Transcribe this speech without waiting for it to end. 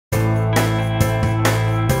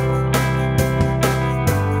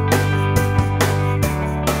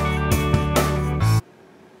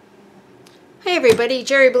everybody,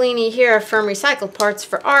 Jerry Bellini here from Recycled Parts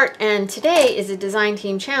for Art, and today is a design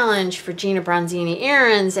team challenge for Gina Bronzini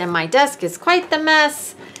Aaron's, and my desk is quite the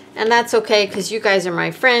mess, and that's okay because you guys are my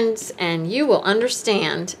friends and you will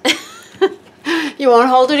understand. You won't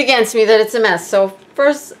hold it against me that it's a mess. So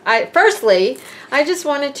firstly, I just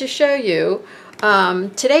wanted to show you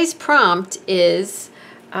today's prompt is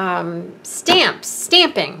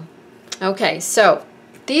stamping. Okay, so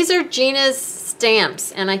these are Gina's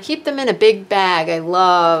stamps, and I keep them in a big bag. I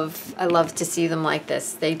love to see them like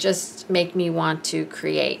this. They just make me want to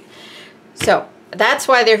create. So that's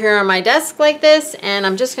why they're here on my desk like this, and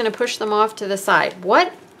I'm just going to push them off to the side.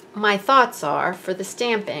 What my thoughts are for the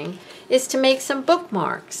stamping is to make some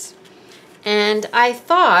bookmarks. And I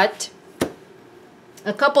thought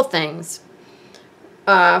a couple things.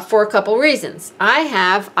 For a couple reasons.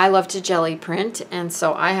 I love to jelly print, and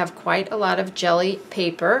so I have quite a lot of jelly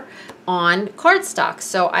paper on cardstock.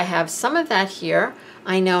 So I have some of that here.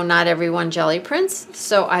 I know not everyone jelly prints,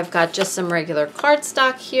 so I've got just some regular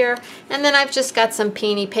cardstock here, and then I've just got some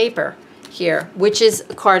peony paper here, which is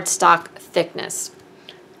cardstock thickness.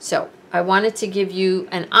 So I wanted to give you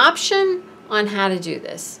an option on how to do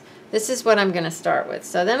this. This is what I'm going to start with.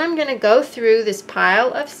 So then I'm going to go through this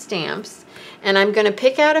pile of stamps, and I'm going to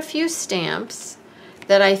pick out a few stamps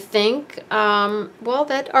that I think, well,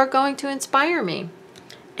 that are going to inspire me.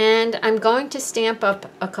 And I'm going to stamp up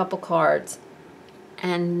a couple cards.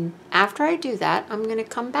 And after I do that, I'm going to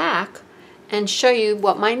come back and show you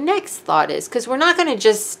what my next thought is. Because we're not going to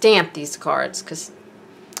just stamp these cards, because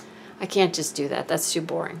I can't just do that. That's too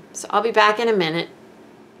boring. So I'll be back in a minute.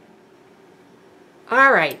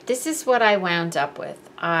 All right, this is what I wound up with.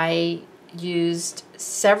 I used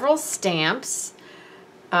several stamps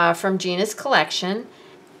from Gina's collection.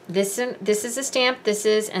 This is a stamp,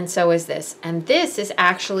 and so is this. And this is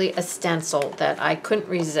actually a stencil that I couldn't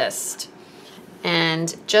resist.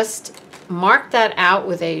 And just mark that out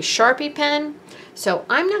with a Sharpie pen. So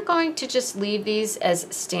I'm not going to just leave these as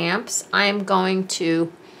stamps. I'm going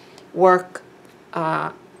to work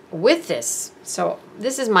with this. So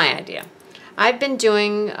this is my idea. I've been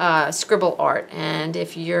doing Scribble art, and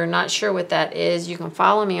if you're not sure what that is, you can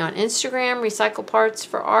follow me on Instagram, Recycle Parts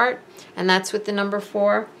for Art, and that's with the number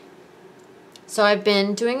 4. So I've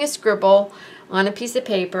been doing a scribble on a piece of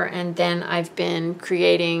paper, and then I've been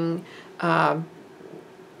creating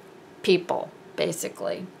people,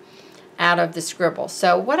 basically, out of the scribble.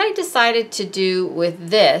 So what I decided to do with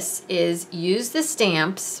this is use the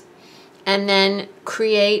stamps and then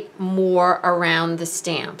create more around the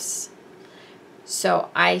stamps. So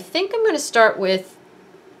I think I'm going to start with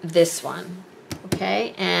this one,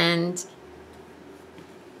 okay? And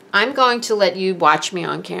I'm going to let you watch me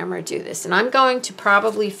on camera do this. And I'm going to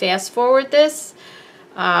probably fast forward this,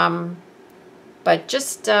 but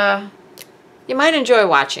just, you might enjoy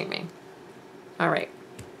watching me. All right,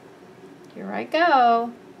 here I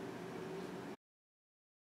go.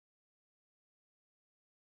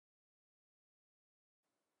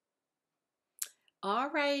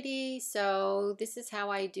 Alrighty, so this is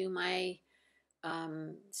how I do my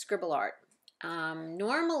scribble art.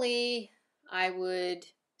 Normally, I would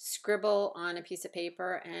scribble on a piece of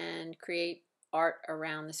paper and create art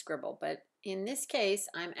around the scribble, but in this case,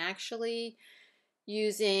 I'm actually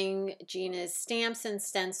using Gina's stamps and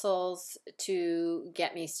stencils to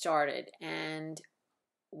get me started. And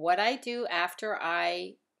what I do after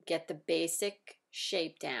I get the basic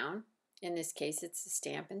shape down, in this case, it's a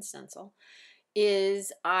stamp and stencil,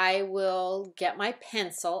 is I will get my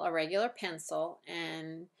pencil, a regular pencil,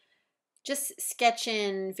 and just sketch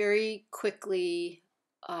in very quickly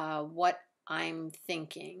what I'm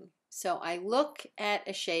thinking. So I look at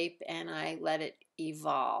a shape and I let it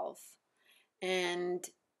evolve. And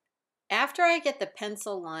after I get the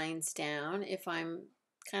pencil lines down, if I'm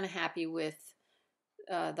kind of happy with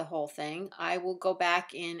the whole thing, I will go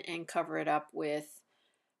back in and cover it up with,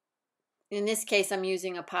 in this case, I'm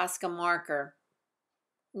using a Posca marker.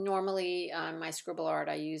 Normally on my scribble art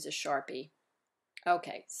I use a Sharpie.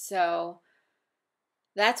 Okay, so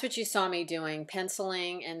that's what you saw me doing,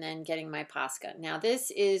 penciling and then getting my Posca. Now this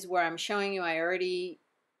is where I'm showing you I already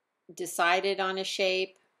decided on a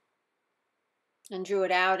shape and drew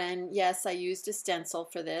it out, and yes, I used a stencil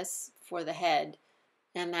for this, for the head,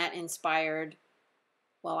 and that inspired,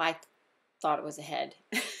 well, I thought it was a head.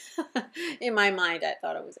 In my mind I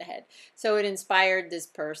thought it was a head. So it inspired this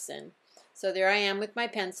person. So there I am with my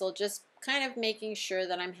pencil, just kind of making sure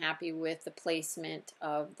that I'm happy with the placement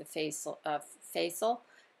of the facial.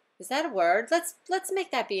 Is that a word? Let's make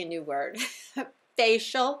that be a new word.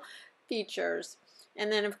 Facial features.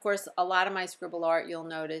 And then of course a lot of my scribble art, you'll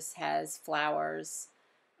notice, has flowers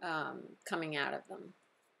coming out of them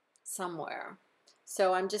somewhere.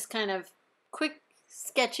 So I'm just kind of quick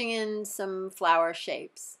sketching in some flower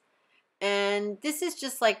shapes. And this is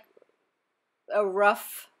just like a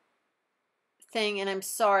rough thing, and I'm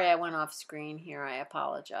sorry I went off screen here. I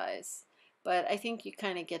apologize. But I think you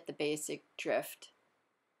kind of get the basic drift.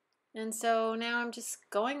 And so now I'm just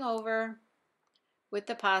going over with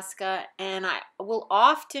the Posca, and I will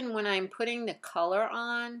often, when I'm putting the color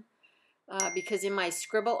on, because in my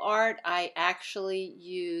Scribble art I actually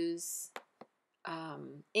use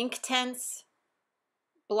Inktense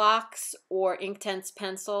blocks or Inktense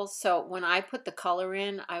pencils. So when I put the color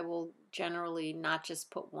in, I will generally not just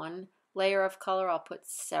put one layer of color, I'll put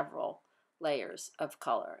several layers of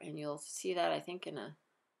color, and you'll see that I think in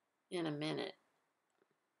a minute.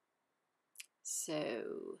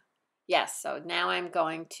 So yes, so now I'm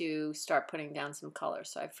going to start putting down some color.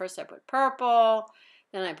 So first I put purple,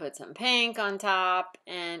 then I put some pink on top,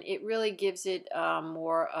 and it really gives it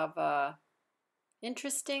more of a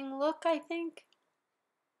interesting look, I think.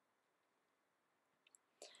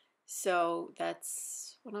 So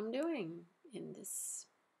that's what I'm doing in this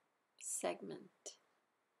segment.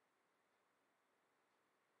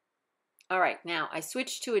 All right, now I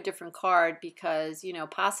switched to a different card because, you know,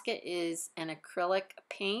 Posca is an acrylic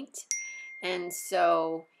paint, and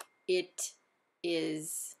so it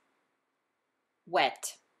is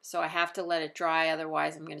wet. So I have to let it dry,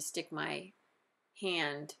 otherwise I'm going to stick my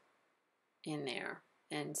hand in there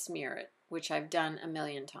and smear it, which I've done a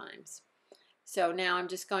million times. So now I'm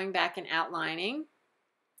just going back and outlining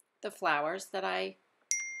the flowers that I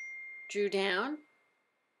drew down.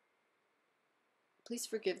 Please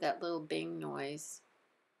forgive that little bing noise.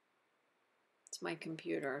 It's my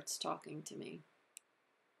computer, it's talking to me.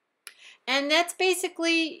 And that's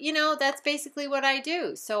basically, you know, that's basically what I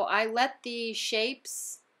do. So I let the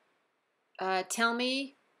shapes tell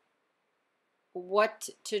me what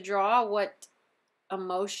to draw, what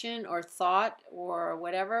emotion or thought or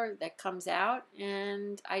whatever that comes out,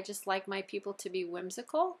 and I just like my people to be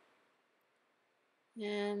whimsical.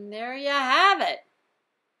 And there you have it.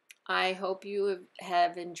 I hope you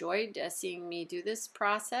have enjoyed seeing me do this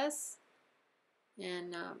process.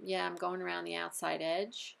 And yeah, I'm going around the outside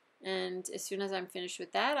edge, and as soon as I'm finished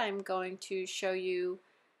with that, I'm going to show you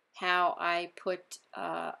how I put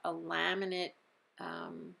a laminate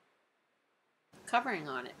covering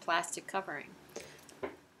on it, plastic covering.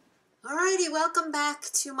 Alrighty, welcome back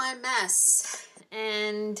to my mess.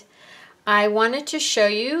 And I wanted to show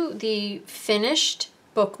you the finished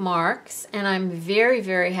bookmarks, and I'm very,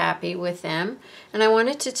 very happy with them. And I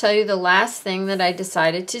wanted to tell you the last thing that I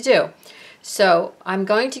decided to do. So I'm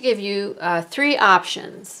going to give you 3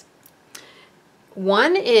 options.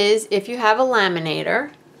 One is, if you have a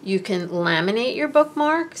laminator, you can laminate your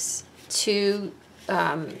bookmarks to,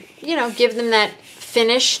 you know, give them that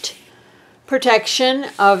finished protection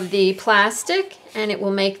of the plastic, and it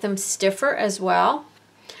will make them stiffer as well.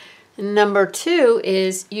 Number 2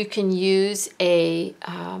 is you can use a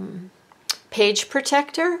page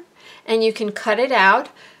protector, and you can cut it out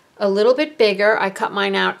a little bit bigger. I cut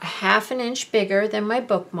mine out 1/2 inch bigger than my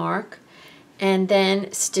bookmark, and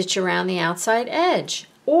then stitch around the outside edge.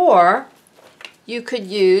 Or you could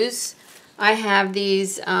use, I have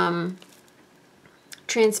these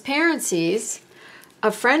transparencies.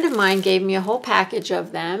 A friend of mine gave me a whole package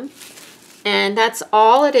of them, and that's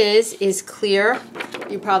all it is clear.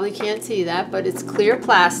 You probably can't see that, but it's clear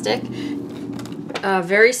plastic,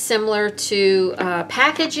 very similar to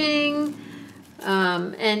packaging,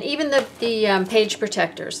 and even the page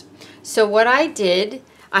protectors. So what I did,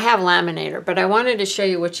 I have a laminator, but I wanted to show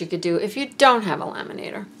you what you could do if you don't have a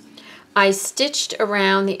laminator. I stitched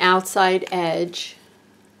around the outside edge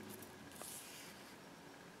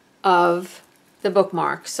of the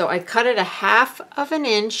bookmark. So I cut it 1/2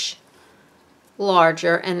 inch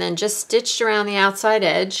larger, and then just stitched around the outside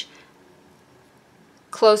edge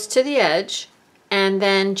close to the edge, and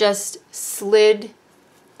then just slid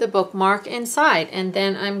the bookmark inside. And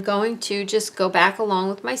then I'm going to just go back along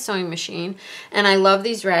with my sewing machine, and I love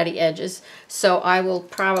these ratty edges, so I will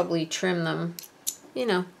probably trim them, you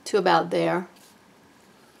know, to about there.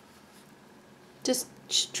 Just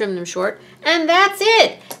trim them short, and that's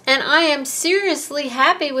it. And I am seriously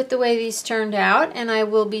happy with the way these turned out, and I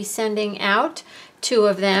will be sending out 2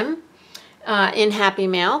 of them in Happy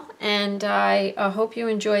Mail. And I hope you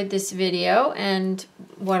enjoyed this video and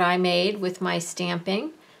what I made with my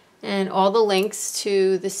stamping, and all the links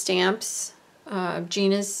to the stamps.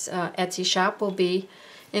 Gina's Etsy shop will be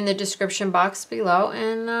in the description box below,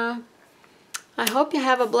 and I hope you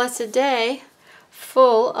have a blessed day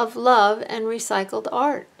full of love and recycled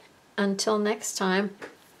art. Until next time.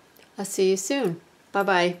 I'll see you soon.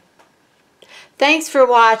 Bye-bye. Thanks for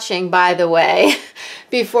watching, by the way,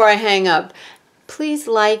 before I hang up. Please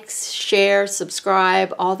like, share,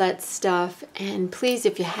 subscribe, all that stuff. And please,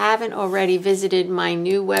 if you haven't already visited my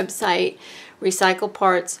new website, Recycle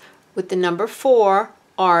Parts with the number 4,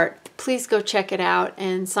 Art, please go check it out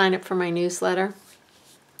and sign up for my newsletter.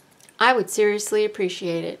 I would seriously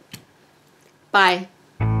appreciate it. Bye.